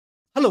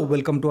Hello,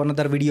 welcome to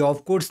another video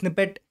of Code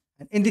Snippet.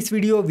 And in this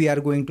video, we are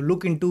going to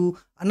look into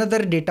another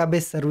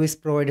database service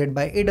provided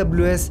by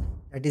AWS,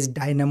 that is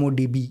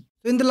DynamoDB.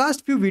 So in the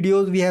last few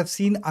videos, we have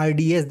seen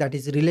RDS, that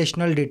is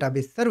Relational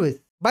Database Service,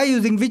 by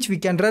using which we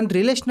can run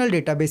relational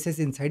databases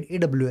inside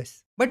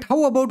AWS. But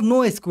how about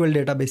NoSQL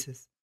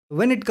databases?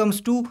 When it comes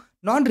to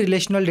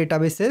non-relational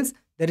databases,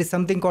 there is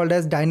something called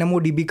as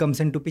DynamoDB comes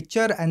into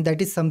picture, and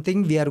that is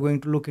something we are going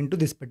to look into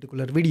this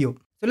particular video.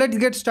 So let's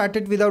get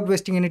started without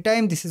wasting any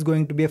time. This is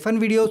going to be a fun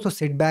video, so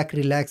sit back,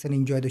 relax and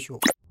enjoy the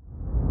show.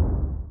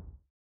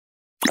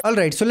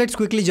 Alright, so let's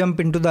quickly jump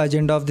into the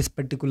agenda of this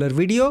particular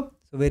video.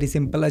 So very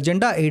simple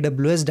agenda,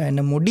 AWS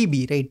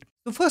DynamoDB, right?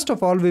 So first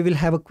of all, we will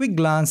have a quick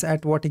glance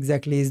at what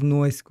exactly is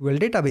NoSQL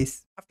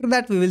database. After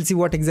that, we will see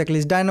what exactly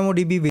is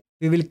DynamoDB.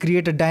 We will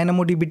create a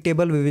DynamoDB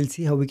table. We will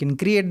see how we can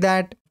create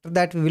that. After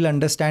that, we will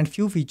understand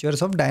few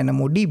features of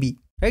DynamoDB.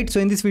 Right, so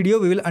in this video,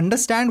 we will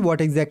understand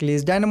what exactly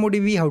is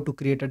DynamoDB, how to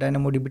create a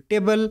DynamoDB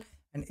table.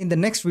 And in the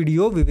next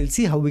video, we will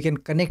see how we can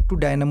connect to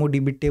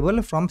DynamoDB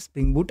table from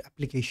Spring Boot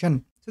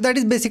application. So that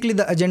is basically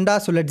the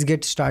agenda. So let's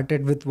get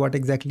started with what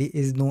exactly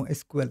is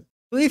NoSQL.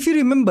 So if you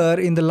remember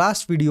in the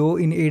last video,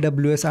 in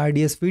AWS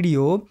RDS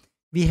video,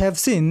 we have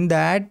seen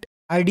that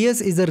RDS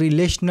is a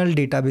relational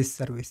database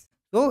service.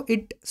 So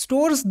it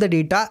stores the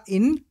data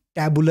in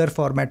tabular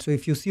format. So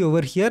if you see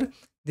over here,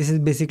 this is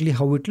basically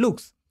how it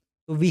looks.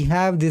 So we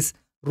have this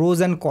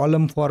rows and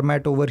column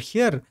format over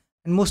here,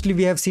 and mostly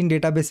we have seen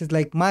databases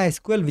like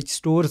MySQL which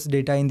stores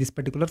data in this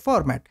particular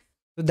format.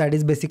 So that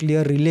is basically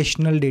a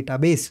relational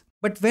database.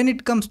 But when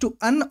it comes to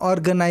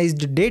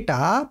unorganized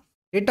data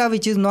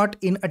which is not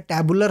in a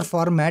tabular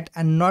format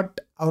and not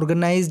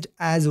organized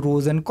as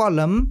rows and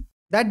column,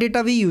 that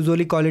data we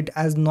usually call it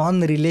as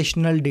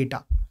non-relational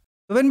data.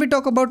 So when we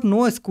talk about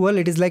NoSQL,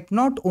 it is like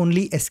not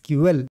only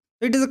SQL.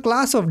 It is a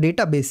class of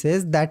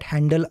databases that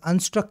handle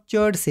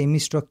unstructured,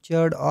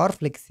 semi-structured or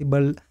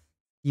flexible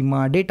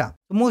schema data.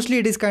 So mostly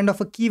it is kind of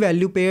a key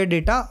value pair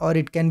data, or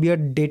it can be a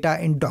data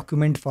in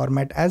document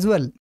format as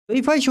well. So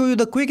if I show you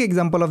the quick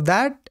example of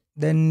that,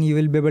 then you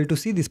will be able to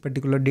see this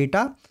particular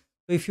data.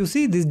 So if you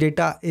see, this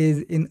data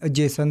is in a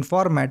JSON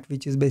format,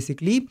 which is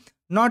basically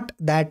not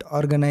that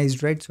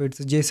organized, right? So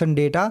it's a JSON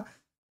data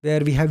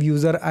where we have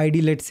user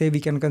ID. Let's say we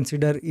can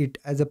consider it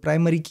as a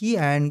primary key,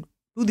 and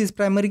to this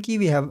primary key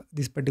we have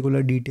this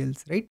particular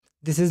details, right?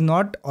 This is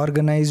not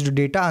organized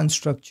data,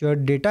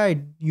 unstructured data.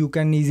 You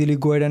can easily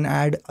go ahead and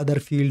add other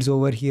fields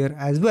over here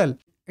as well.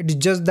 It's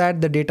just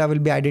that the data will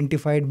be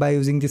identified by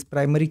using this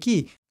primary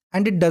key,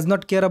 and it does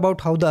not care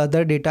about how the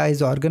other data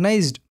is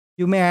organized.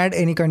 You may add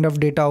any kind of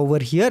data over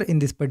here in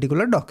this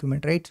particular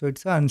document, right? So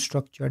it's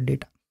unstructured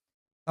data.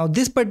 Now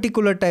this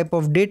particular type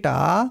of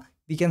data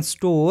we can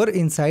store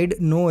inside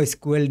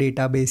NoSQL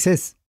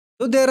databases.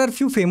 So there are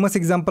few famous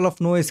examples of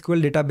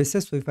NoSQL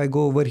databases. So if I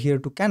go over here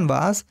to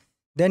Canvas,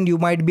 then you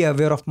might be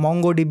aware of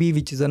MongoDB,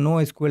 which is a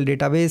NoSQL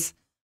database.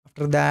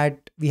 After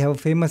that, we have a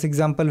famous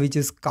example, which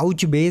is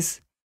Couchbase,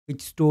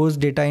 which stores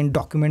data in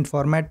document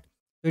format.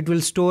 So it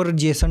will store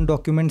JSON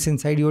documents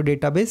inside your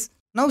database.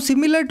 Now,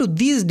 similar to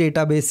these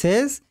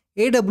databases,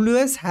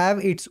 AWS have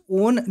its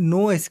own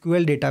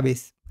NoSQL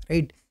database,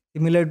 right?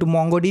 Similar to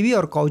MongoDB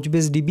or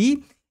Couchbase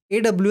DB,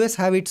 AWS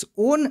have its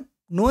own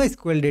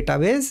NoSQL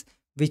database,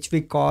 which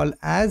we call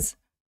as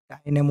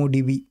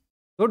DynamoDB.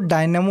 So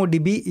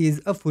DynamoDB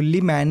is a fully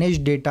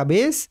managed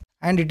database,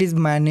 and it is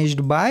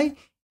managed by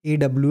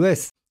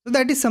AWS. So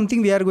that is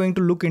something we are going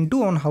to look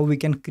into on how we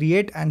can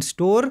create and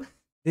store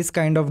this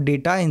kind of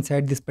data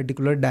inside this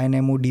particular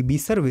DynamoDB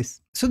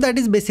service. So that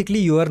is basically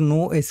your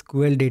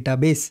NoSQL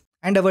database,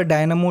 and our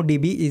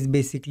DynamoDB is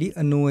basically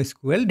a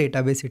NoSQL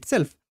database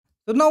itself.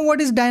 So now what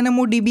is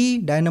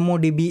DynamoDB?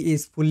 DynamoDB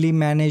is fully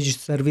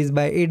managed service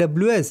by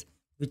AWS,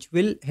 which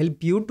will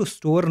help you to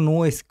store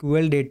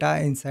NoSQL data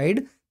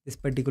inside this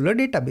particular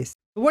database.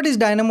 So what is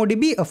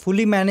DynamoDB? A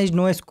fully managed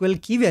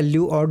NoSQL key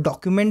value or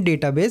document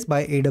database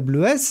by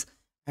AWS.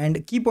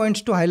 And key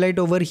points to highlight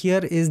over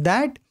here is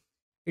that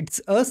it's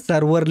a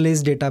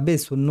serverless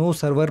database. So no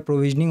server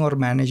provisioning or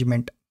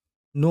management.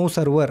 No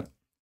server.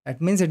 That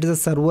means it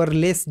is a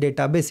serverless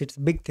database. It's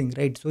a big thing,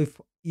 right? So if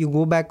you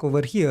go back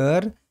over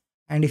here,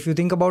 and if you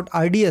think about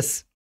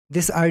RDS,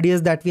 this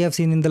RDS that we have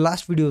seen in the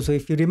last video. So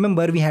if you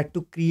remember, we had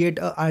to create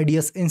a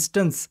RDS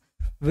instance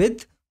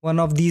with one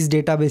of these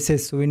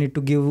databases. So we need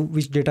to give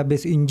which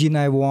database engine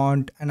I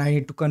want, and I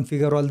need to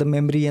configure all the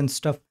memory and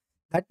stuff.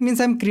 That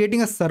means I'm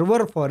creating a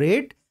server for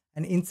it,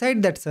 and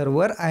inside that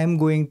server, I am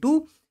going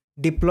to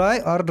deploy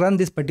or run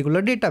this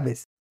particular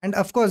database. And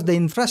of course, the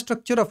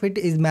infrastructure of it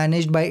is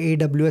managed by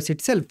AWS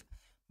itself.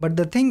 But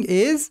the thing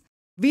is,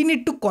 we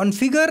need to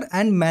configure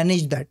and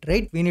manage that,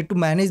 right? We need to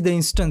manage the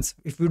instance.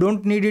 If we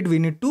don't need it, we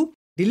need to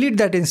delete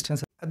that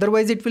instance.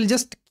 Otherwise, it will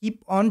just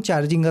keep on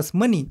charging us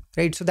money,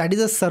 right? So that is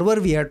a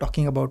server we are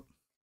talking about.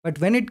 But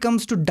when it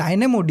comes to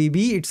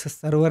DynamoDB, it's a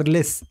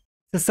serverless.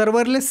 It's a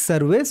serverless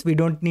service. We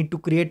don't need to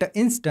create an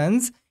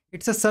instance.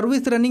 It's a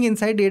service running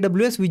inside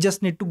AWS. We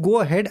just need to go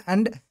ahead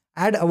and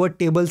add our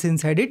tables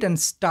inside it and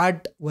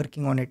start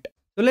working on it.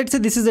 So let's say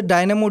this is a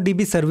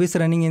DynamoDB service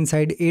running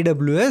inside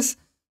AWS.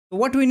 So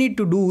what we need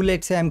to do,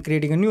 let's say I'm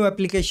creating a new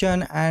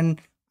application and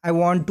I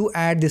want to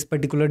add this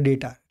particular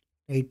data,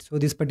 right? So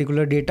this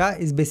particular data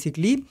is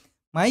basically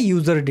my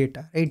user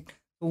data, right?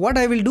 So what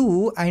I will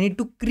do, I need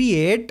to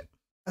create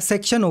a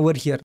section over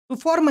here. So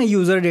for my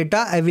user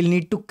data, I will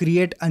need to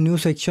create a new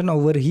section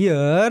over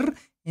here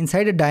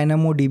inside a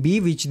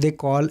DynamoDB, which they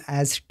call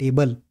as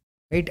table,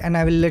 right? And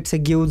I will, let's say,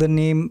 give the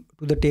name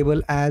to the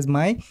table as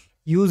my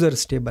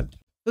users table.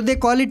 So they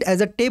call it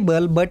as a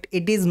table, but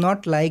it is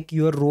not like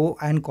your row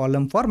and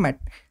column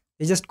format.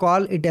 They just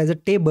call it as a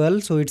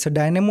table. So it's a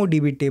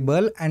DynamoDB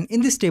table. And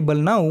in this table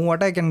now,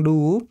 what I can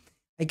do,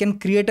 I can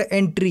create an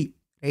entry,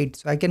 right?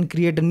 So I can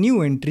create a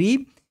new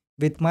entry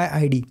with my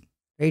ID,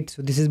 right?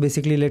 So this is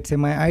basically, let's say,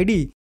 my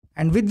ID.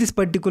 And with this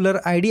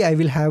particular ID, I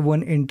will have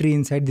one entry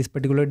inside this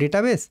particular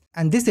database.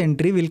 And this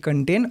entry will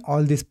contain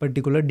all this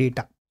particular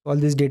data. All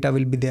this data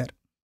will be there.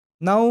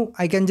 Now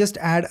I can just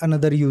add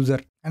another user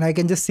and I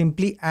can just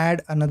simply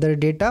add another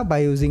data by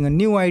using a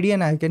new ID,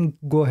 and I can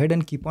go ahead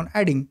and keep on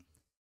adding.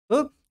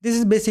 So this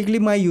is basically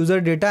my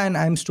user data and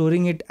I'm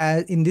storing it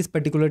as in this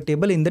particular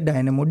table in the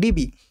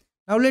DynamoDB.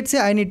 Now let's say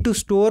I need to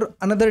store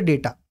another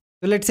data.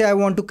 So let's say I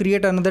want to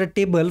create another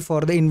table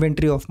for the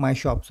inventory of my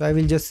shop. So I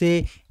will just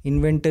say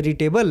inventory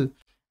table,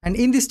 and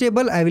in this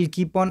table I will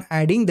keep on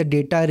adding the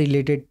data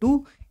related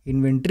to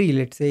inventory.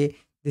 Let's say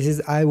this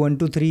is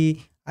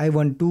I123,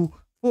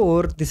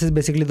 I124. This is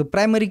basically the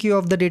primary key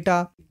of the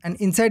data, and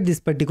inside this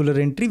particular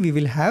entry we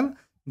will have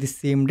this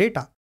same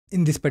data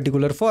in this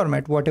particular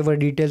format. Whatever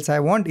details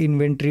I want,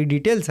 inventory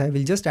details, I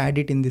will just add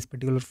it in this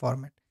particular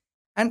format.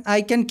 And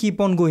I can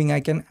keep on going. I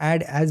can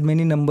add as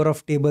many number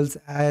of tables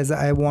as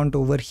I want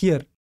over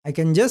here. I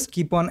can just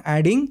keep on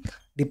adding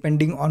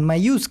depending on my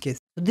use case.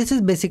 So this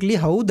is basically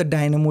how the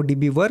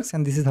DynamoDB works,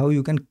 and this is how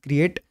you can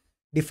create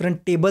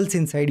different tables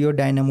inside your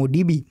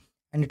DynamoDB.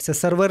 And it's a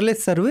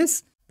serverless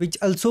service which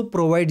also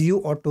provides you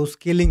auto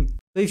scaling.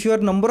 So if your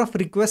number of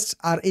requests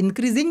are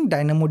increasing,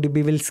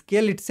 DynamoDB will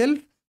scale itself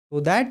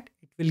so that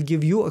it will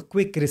give you a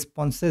quick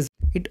responses.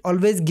 It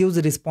always gives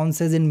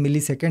responses in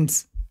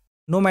milliseconds,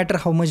 no matter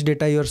how much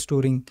data you are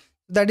storing.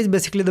 So that is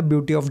basically the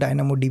beauty of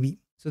DynamoDB.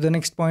 So the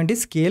next point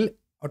is scale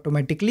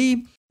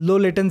automatically. Low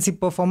latency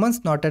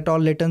performance, not at all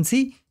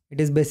latency. It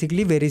is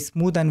basically very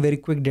smooth and very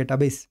quick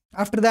database.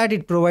 After that,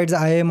 it provides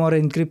IAM or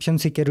encryption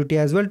security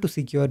as well to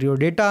secure your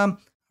data.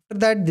 After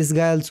that, this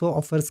guy also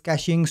offers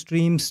caching,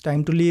 streams,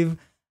 time to live,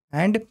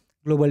 and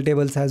global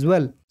tables as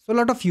well. So a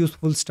lot of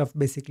useful stuff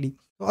basically.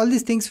 So all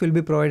these things will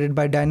be provided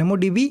by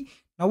DynamoDB.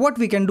 Now what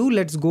we can do,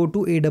 let's go to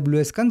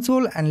AWS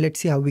console and let's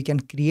see how we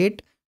can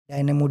create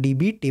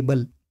DynamoDB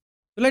table.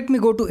 So let me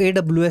go to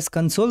AWS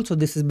console. So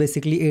this is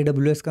basically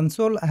AWS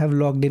console. I have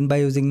logged in by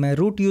using my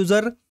root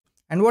user.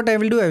 And what I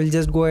will do, I will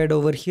just go ahead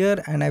over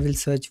here and I will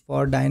search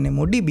for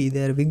DynamoDB.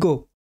 There we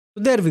go.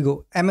 So there we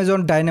go.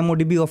 Amazon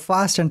DynamoDB, a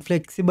fast and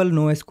flexible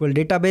NoSQL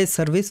database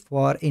service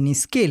for any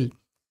scale.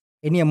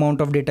 Any amount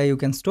of data you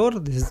can store.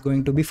 This is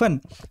going to be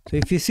fun. So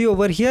if you see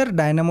over here,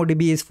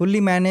 DynamoDB is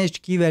fully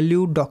managed key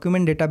value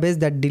document database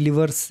that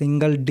delivers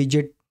single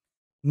digit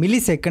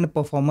millisecond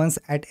performance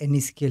at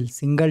any scale.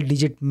 Single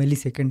digit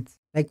milliseconds,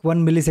 like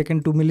 1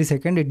 millisecond, 2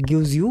 millisecond, it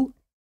gives you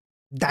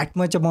that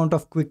much amount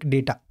of quick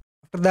data.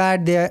 After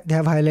that, they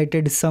have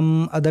highlighted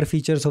some other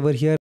features over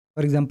here.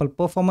 For example,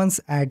 performance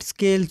at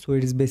scale. So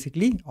it is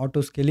basically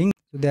auto scaling.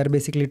 So they are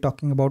basically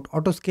talking about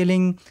auto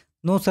scaling.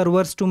 No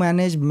servers to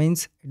manage,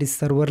 means it is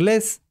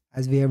serverless,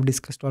 as we have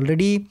discussed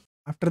already.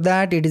 After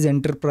that, it is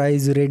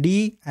enterprise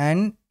ready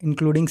and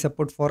including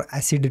support for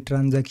ACID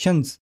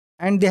transactions.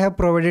 And they have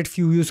provided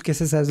few use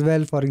cases as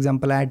well. For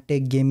example, ad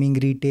tech, gaming,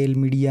 retail,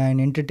 media, and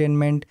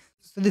entertainment.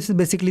 So this is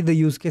basically the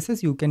use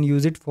cases. You can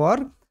use it for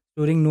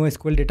storing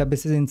NoSQL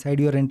databases inside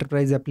your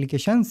enterprise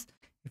applications.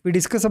 If we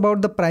discuss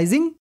about the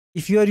pricing,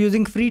 if you are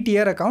using free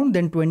tier account,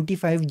 then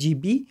 25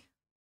 GB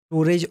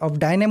storage of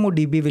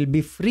DynamoDB will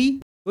be free.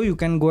 So you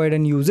can go ahead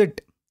and use it.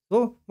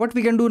 So what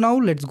we can do now,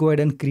 let's go ahead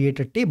and create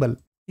a table.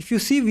 If you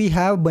see, we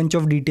have a bunch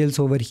of details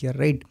over here,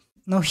 right?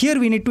 Now here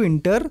we need to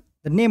enter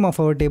the name of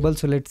our table.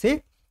 So let's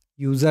say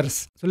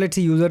users. So let's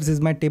say users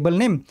is my table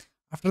name.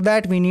 After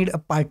that, we need a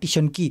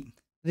partition key.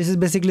 This is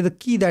basically the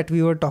key that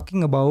we were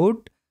talking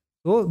about.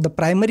 So the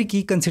primary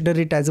key, consider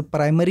it as a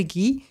primary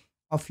key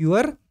of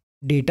your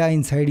data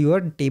inside your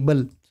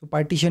table. So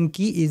partition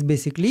key is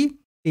basically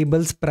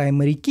table's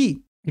primary key.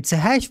 It's a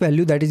hash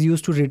value that is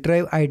used to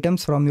retrieve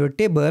items from your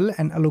table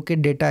and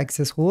allocate data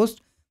access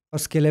host for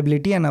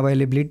scalability and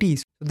availability.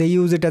 So they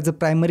use it as a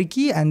primary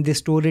key and they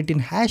store it in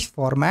hash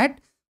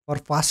format for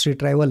fast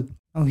retrieval.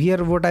 Now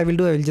here what I will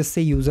do, I will just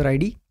say user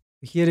ID.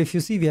 Here if you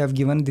see, we have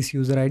given this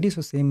user ID.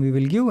 So same we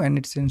will give, and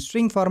it's in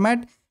string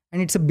format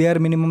and it's a bare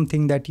minimum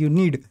thing that you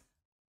need.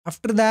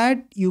 After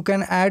that, you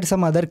can add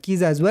some other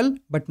keys as well,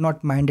 but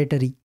not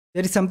mandatory.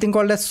 There is something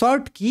called a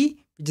sort key,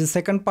 which is the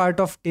second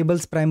part of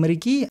table's primary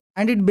key,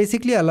 and it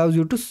basically allows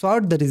you to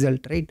sort the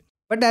result, right?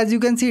 But as you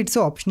can see, it's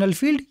an optional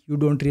field. You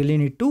don't really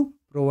need to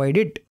provide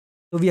it.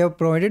 So we have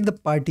provided the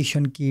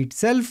partition key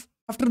itself.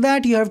 After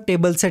that, you have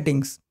table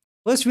settings.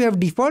 First we have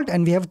default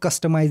and we have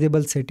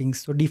customizable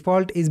settings. So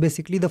default is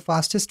basically the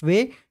fastest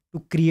way to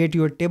create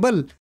your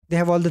table. They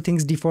have all the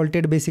things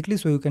defaulted basically,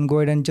 so you can go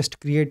ahead and just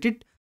create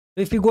it.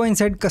 So if you go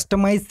inside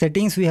customize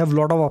settings, we have a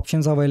lot of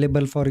options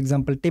available. For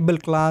example, table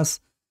class.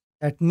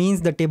 That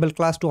means the table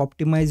class to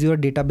optimize your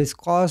database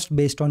cost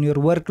based on your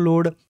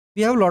workload.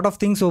 We have a lot of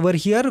things over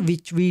here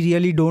which we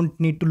really don't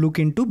need to look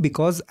into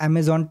because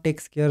Amazon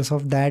takes care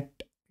of that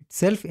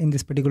itself in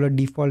this particular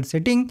default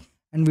setting,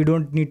 and we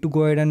don't need to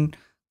go ahead and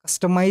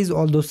customize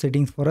all those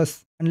settings for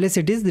us unless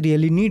it is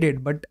really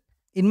needed. But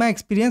in my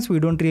experience, we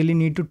don't really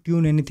need to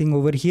tune anything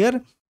over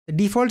here. The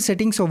default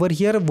settings over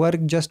here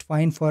work just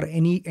fine for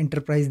any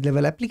enterprise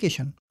level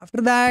application.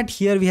 After that,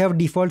 here we have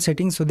default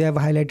settings. So they have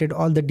highlighted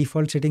all the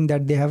default settings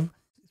that they have.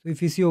 So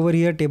if you see over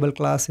here, table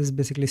class is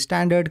basically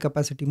standard,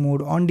 capacity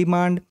mode on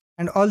demand,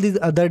 and all these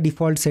other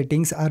default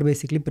settings are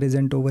basically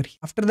present over here.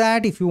 After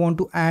that, if you want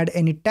to add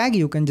any tag,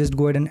 you can just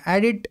go ahead and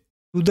add it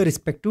to the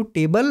respective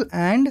table.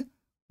 And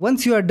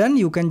once you are done,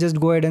 you can just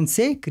go ahead and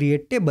say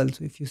create table.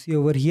 So if you see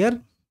over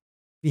here,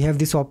 we have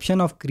this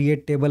option of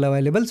create table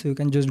available. So you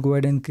can just go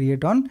ahead and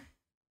click on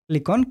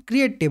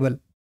create table.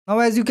 Now,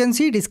 as you can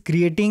see, it is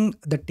creating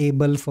the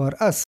table for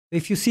us. So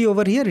if you see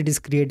over here, it is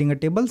creating a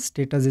table.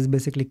 Status is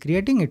basically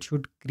creating. It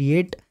should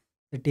create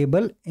the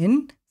table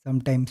in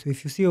some time. So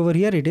if you see over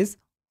here, it is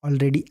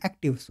already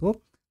active. So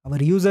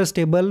our users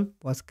table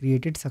was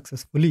created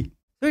successfully.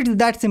 So it is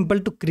that simple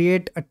to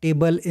create a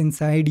table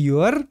inside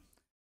your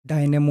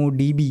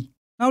DynamoDB.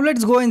 Now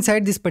let's go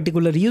inside this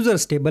particular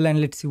users table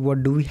and let's see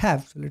what do we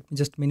have. So let me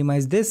just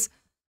minimize this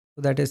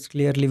so that it's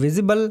clearly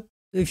visible.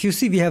 So if you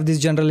see, we have this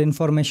general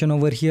information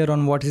over here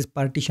on what is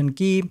partition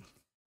key.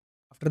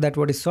 After that,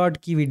 what is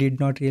sort key, we did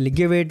not really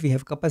give it. We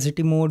have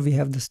capacity mode, we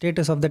have the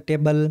status of the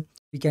table.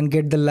 We can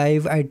get the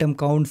live item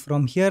count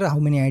from here, how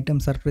many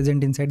items are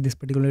present inside this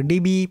particular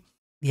DB.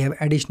 We have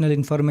additional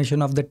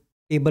information of the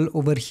table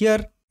over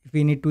here. If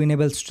we need to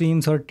enable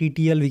streams or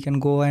TTL, we can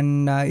go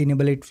and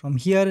enable it from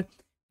here.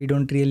 We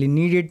don't really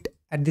need it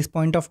at this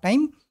point of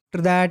time.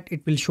 After that,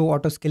 it will show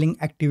auto scaling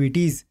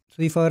activities.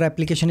 So if our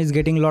application is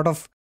getting a lot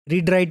of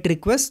read-write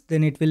requests,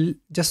 then it will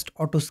just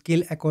auto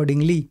scale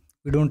accordingly.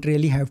 We don't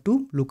really have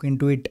to look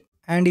into it.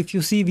 And if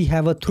you see, we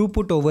have a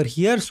throughput over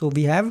here. So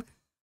we have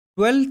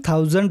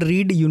 12,000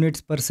 read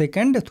units per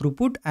second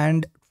throughput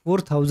and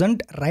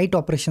 4,000 write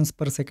operations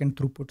per second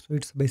throughput. So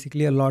it's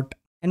basically a lot.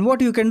 And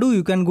what you can do,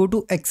 you can go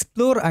to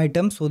explore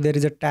items. So there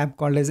is a tab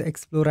called as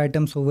explore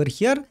items over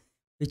here,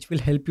 which will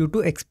help you to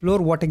explore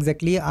what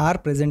exactly are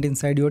present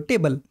inside your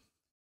table.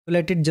 So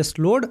let it just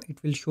load.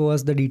 It will show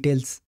us the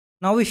details.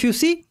 Now, if you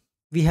see,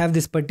 we have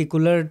this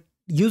particular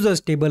users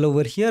table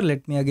over here.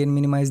 Let me again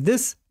minimize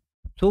this.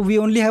 So we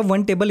only have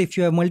one table. If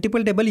you have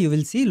multiple table, you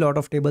will see a lot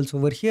of tables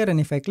over here. And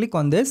if I click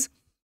on this,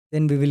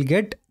 then we will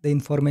get the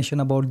information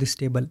about this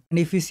table. And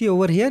if you see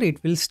over here,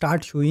 it will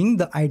start showing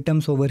the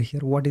items over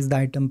here. What is the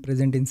item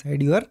present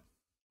inside your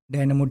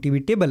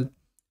DynamoDB table?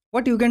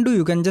 What you can do,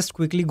 you can just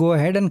quickly go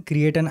ahead and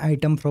create an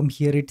item from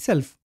here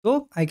itself.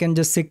 So I can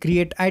just say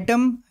create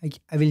item.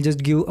 I will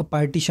just give a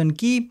partition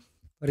key.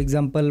 For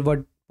example,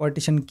 what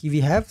partition key we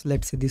have?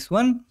 Let's say this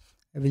one.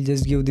 I will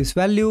just give this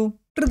value.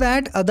 After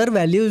that, other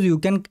values you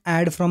can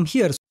add from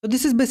here. So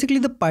this is basically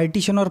the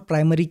partition or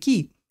primary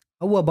key.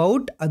 How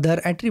about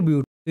other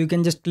attributes? So you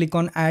can just click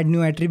on add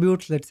new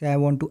attributes. Let's say I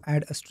want to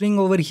add a string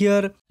over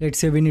here. Let's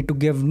say we need to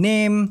give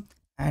name,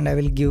 and I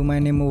will give my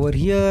name over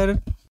here.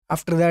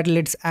 After that,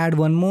 let's add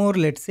one more.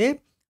 Let's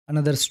say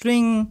another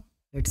string.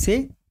 Let's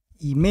say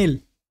email.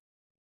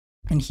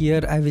 And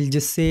here I will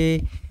just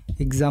say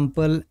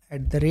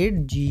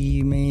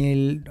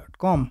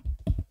example@gmail.com.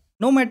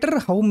 No matter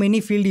how many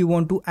fields you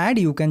want to add,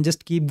 you can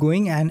just keep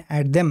going and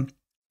add them.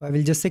 So I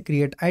will just say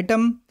create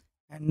item.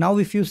 And now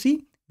if you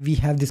see, we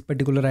have this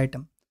particular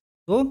item.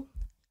 So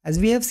as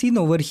we have seen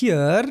over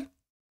here,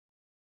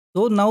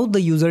 so now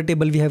the user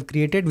table we have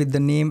created with the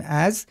name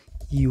as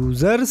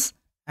users,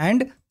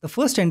 and the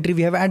first entry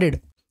we have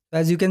added. So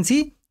as you can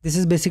see, this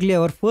is basically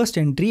our first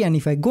entry. And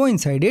if I go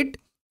inside it,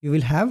 you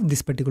will have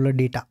this particular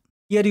data.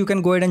 Here you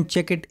can go ahead and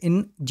check it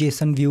in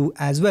JSON view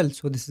as well.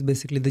 So this is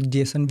basically the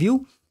JSON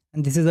view.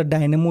 And this is a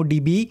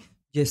DynamoDB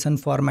JSON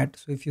format.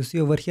 So if you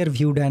see over here,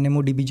 view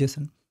DynamoDB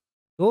JSON.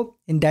 So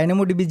in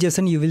DynamoDB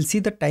JSON, you will see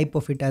the type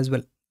of it as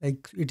well.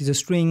 Like it is a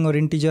string or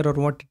integer or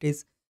what it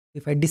is.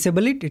 If I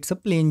disable it, it's a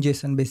plain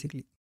JSON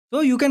basically.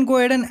 So you can go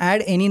ahead and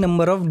add any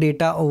number of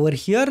data over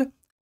here.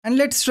 And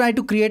let's try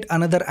to create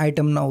another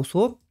item now.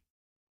 So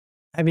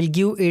I will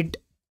give it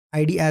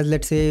ID as,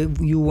 let's say,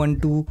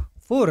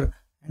 u124,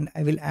 and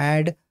I will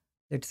add,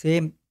 let's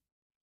say,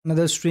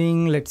 another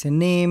string. Let's say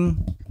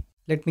name.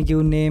 Let me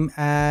give name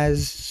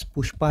as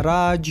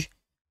Pushparaj.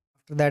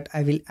 After that,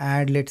 I will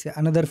add, let's say,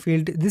 another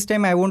field. This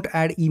time I won't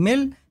add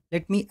email.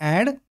 Let me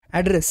add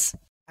address.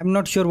 I'm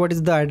not sure what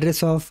is the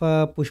address of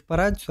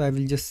Pushparaj. So I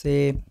will just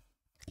say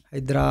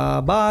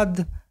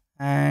Hyderabad,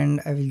 and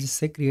I will just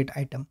say create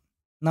item.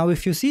 Now,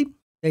 if you see,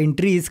 the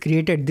entry is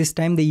created. This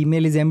time the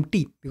email is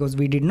empty because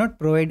we did not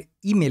provide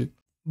email.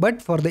 But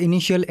for the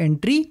initial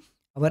entry,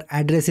 our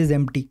address is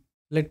empty.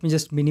 Let me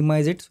just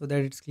minimize it so that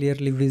it's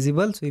clearly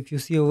visible. So if you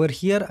see over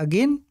here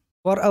again,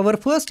 for our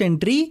first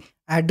entry,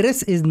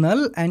 address is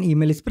null and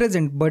email is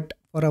present. But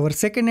for our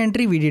second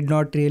entry, we did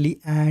not really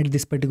add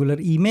this particular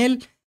email,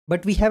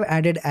 but we have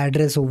added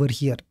address over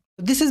here.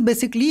 So this is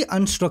basically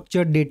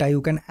unstructured data.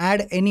 You can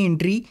add any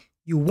entry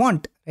you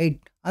want, right?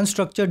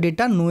 Unstructured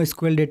data,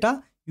 NoSQL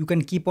data. You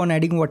can keep on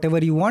adding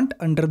whatever you want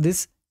under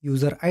this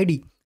user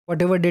ID.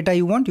 Whatever data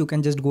you want, you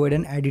can just go ahead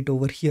and add it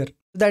over here.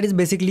 So that is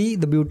basically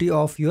the beauty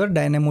of your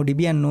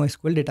DynamoDB and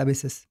NoSQL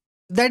databases.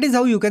 That is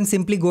how you can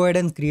simply go ahead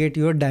and create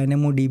your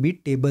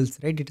DynamoDB tables,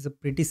 right? It is a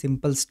pretty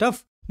simple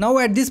stuff. Now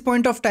at this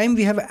point of time,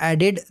 we have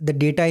added the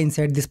data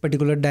inside this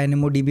particular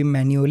DynamoDB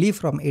manually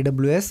from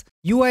AWS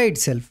UI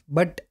itself.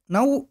 But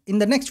now in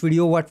the next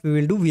video, what we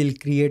will do, we will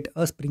create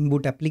a Spring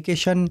Boot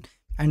application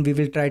and we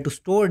will try to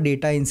store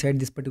data inside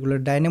this particular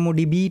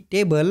DynamoDB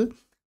table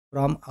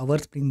from our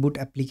Spring Boot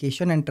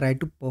application and try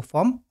to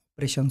perform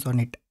operations on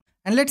it.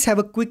 And let's have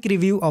a quick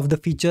review of the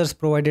features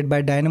provided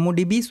by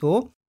DynamoDB.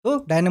 So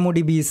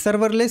DynamoDB is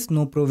serverless,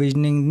 no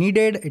provisioning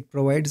needed. It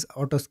provides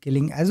auto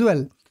scaling as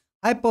well.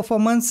 High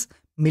performance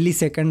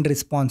millisecond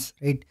response,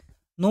 right?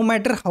 No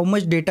matter how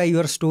much data you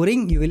are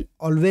storing, you will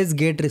always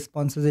get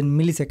responses in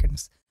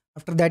milliseconds.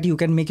 After that, you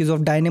can make use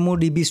of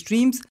DynamoDB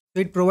streams.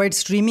 So it provides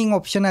streaming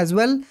option as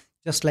well,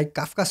 just like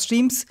Kafka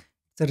streams.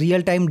 It's a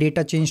real-time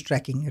data change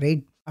tracking,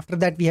 right? After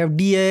that, we have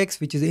DAX,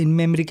 which is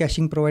in-memory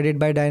caching provided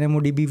by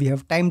DynamoDB. We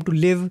have time to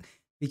live.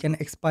 We can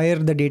expire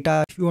the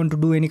data. If you want to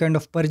do any kind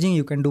of purging,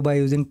 you can do by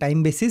using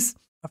time basis.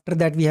 After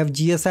that, we have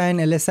GSI and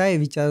LSI,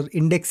 which are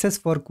indexes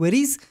for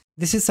queries.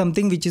 This is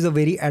something which is a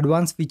very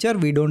advanced feature.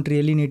 We don't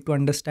really need to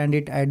understand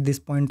it at this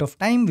point of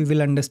time. We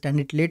will understand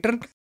it later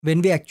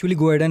when we actually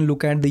go ahead and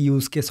look at the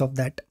use case of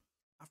that.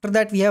 After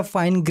that, we have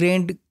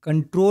fine-grained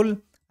control,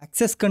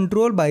 access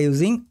control by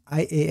using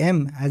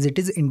IAM, as it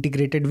is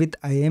integrated with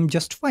IAM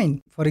just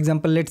fine. For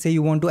example, let's say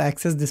you want to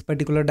access this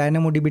particular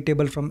DynamoDB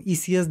table from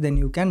ECS, then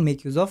you can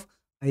make use of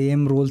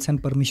IAM roles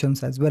and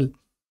permissions as well.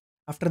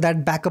 After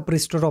that, backup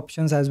restore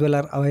options as well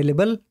are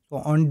available. So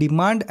on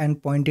demand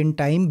and point in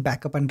time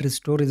backup and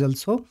restore is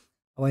also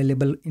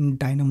available in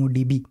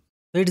DynamoDB.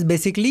 So it's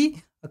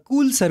basically a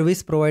cool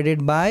service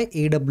provided by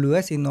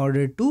AWS in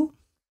order to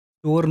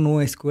store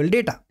NoSQL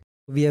data.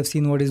 We have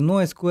seen what is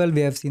NoSQL,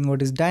 we have seen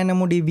what is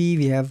DynamoDB,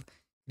 we have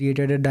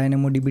created a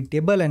DynamoDB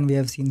table and we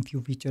have seen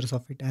few features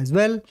of it as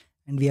well.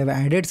 And we have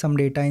added some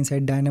data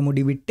inside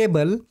DynamoDB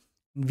table.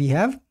 We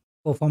have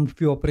performed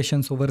few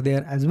operations over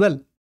there as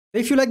well. So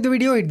if you like the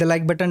video, hit the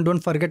like button. Don't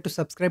forget to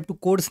subscribe to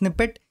Code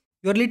Snippet.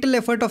 Your little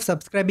effort of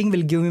subscribing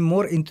will give me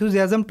more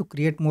enthusiasm to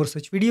create more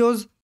such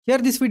videos. Share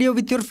this video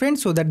with your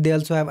friends so that they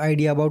also have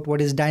idea about what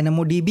is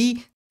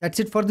DynamoDB. That's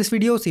it for this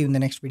video. See you in the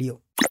next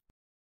video.